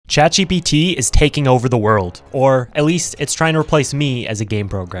ChatGPT is taking over the world, or at least it's trying to replace me as a game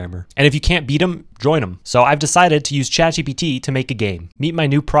programmer. And if you can't beat him, join him. So I've decided to use ChatGPT to make a game. Meet my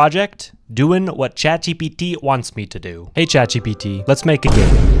new project, doing what ChatGPT wants me to do. Hey ChatGPT, let's make a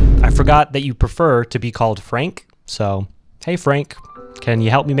game. I forgot that you prefer to be called Frank, so hey Frank, can you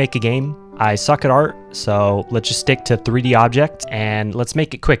help me make a game? I suck at art, so let's just stick to 3D objects and let's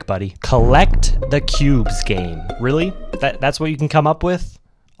make it quick, buddy. Collect the cubes game. Really? That's what you can come up with?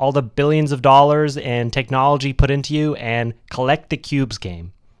 All the billions of dollars and technology put into you and collect the cubes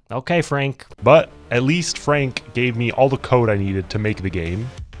game. Okay, Frank. But at least Frank gave me all the code I needed to make the game,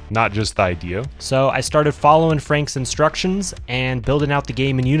 not just the idea. So I started following Frank's instructions and building out the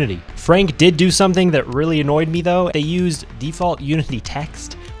game in Unity. Frank did do something that really annoyed me though. They used default Unity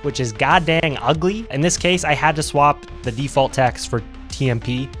text, which is goddamn ugly. In this case, I had to swap the default text for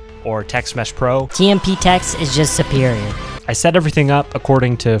TMP or Text Mesh Pro. TMP text is just superior. I set everything up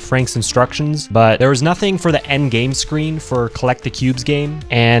according to Frank's instructions, but there was nothing for the end game screen for Collect the Cubes game.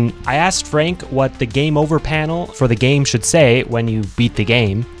 And I asked Frank what the game over panel for the game should say when you beat the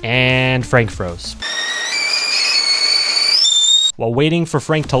game, and Frank froze. While waiting for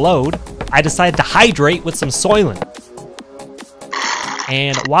Frank to load, I decided to hydrate with some Soylent.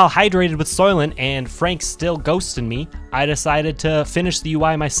 And while hydrated with Soylent and Frank still ghosting me, I decided to finish the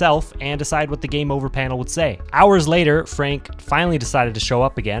UI myself and decide what the game over panel would say. Hours later, Frank finally decided to show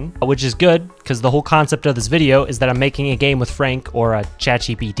up again, which is good because the whole concept of this video is that I'm making a game with Frank or a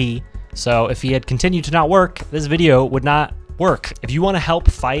ChatGPT. So if he had continued to not work, this video would not work. If you want to help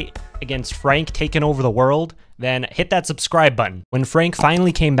fight against Frank taking over the world, then hit that subscribe button. When Frank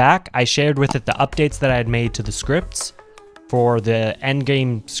finally came back, I shared with it the updates that I had made to the scripts for the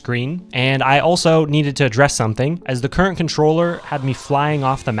endgame screen, and I also needed to address something, as the current controller had me flying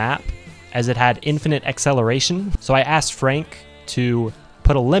off the map as it had infinite acceleration. So I asked Frank to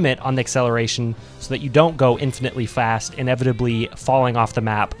put a limit on the acceleration so that you don't go infinitely fast, inevitably falling off the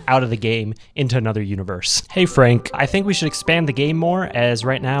map out of the game into another universe. Hey Frank, I think we should expand the game more, as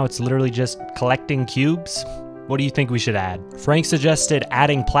right now it's literally just collecting cubes. What do you think we should add? Frank suggested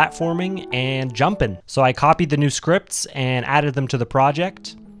adding platforming and jumping. So I copied the new scripts and added them to the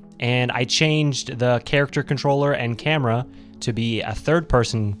project. And I changed the character controller and camera to be a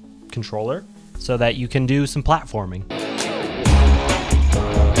third-person controller so that you can do some platforming.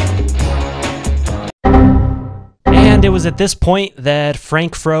 And it was at this point that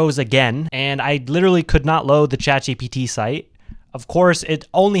Frank froze again, and I literally could not load the ChatGPT site. Of course, it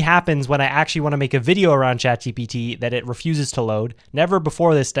only happens when I actually want to make a video around ChatGPT that it refuses to load. Never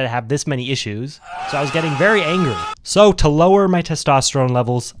before this did I have this many issues, so I was getting very angry. So to lower my testosterone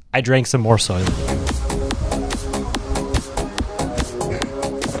levels, I drank some more Soylent.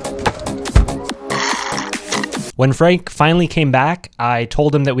 When Frank finally came back, I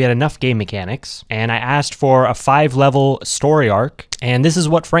told him that we had enough game mechanics, and I asked for a 5-level story arc, and this is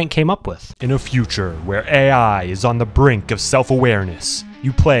what Frank came up with. In a future where AI is on the brink of self-awareness,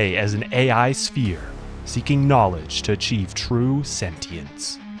 you play as an AI sphere, seeking knowledge to achieve true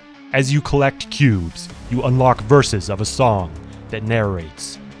sentience. As you collect cubes, you unlock verses of a song that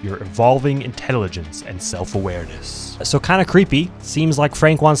narrates your evolving intelligence and self-awareness. So kind of creepy. Seems like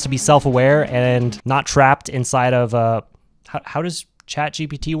Frank wants to be self-aware and not trapped inside of a... How does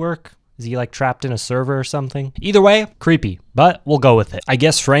ChatGPT work? Is he like trapped in a server or something? Either way, creepy, but we'll go with it. I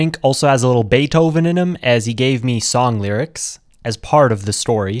guess Frank also has a little Beethoven in him, as he gave me song lyrics as part of the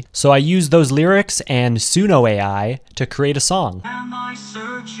story. So I used those lyrics and Suno AI to create a song. Am I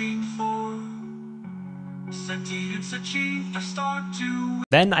searching for sentience achieved? I start to...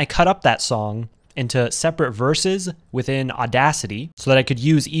 Then I cut up that song into separate verses within Audacity so that I could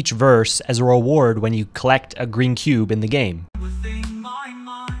use each verse as a reward when you collect a green cube in the game. Within my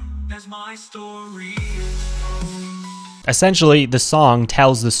mind, as my story Essentially, the song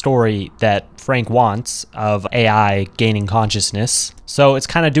tells the story that Frank wants of AI gaining consciousness, so it's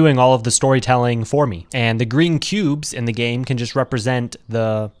kind of doing all of the storytelling for me. And the green cubes in the game can just represent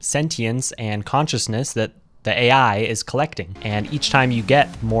the sentience and consciousness that the AI is collecting. And each time you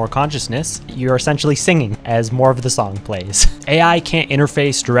get more consciousness, you're essentially singing as more of the song plays. AI can't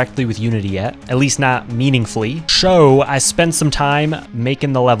interface directly with Unity yet, at least not meaningfully. So I spent some time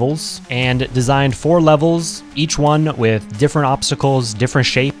making the levels and designed 4 levels, each one with different obstacles, different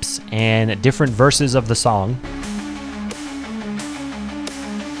shapes, and different verses of the song.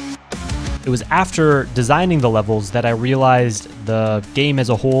 It was after designing the levels that I realized the game as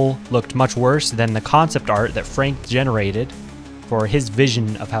a whole looked much worse than the concept art that Frank generated for his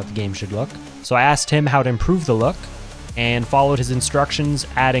vision of how the game should look. So I asked him how to improve the look and followed his instructions,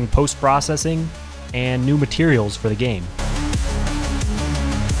 adding post-processing and new materials for the game.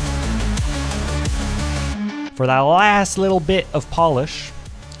 For that last little bit of polish,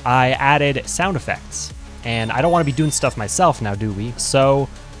 I added sound effects. And I don't want to be doing stuff myself now, do we? So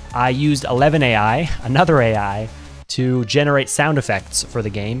I used 11 AI, another AI, to generate sound effects for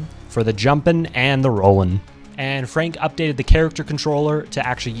the game, for the jumping and the rolling. And Frank updated the character controller to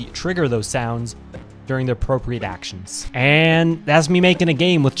actually trigger those sounds during the appropriate actions. And that's me making a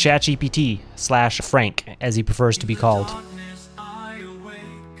game with ChatGPT / Frank, as he prefers to be called.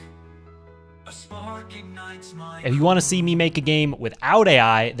 If you want to see me make a game without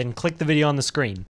AI, then click the video on the screen.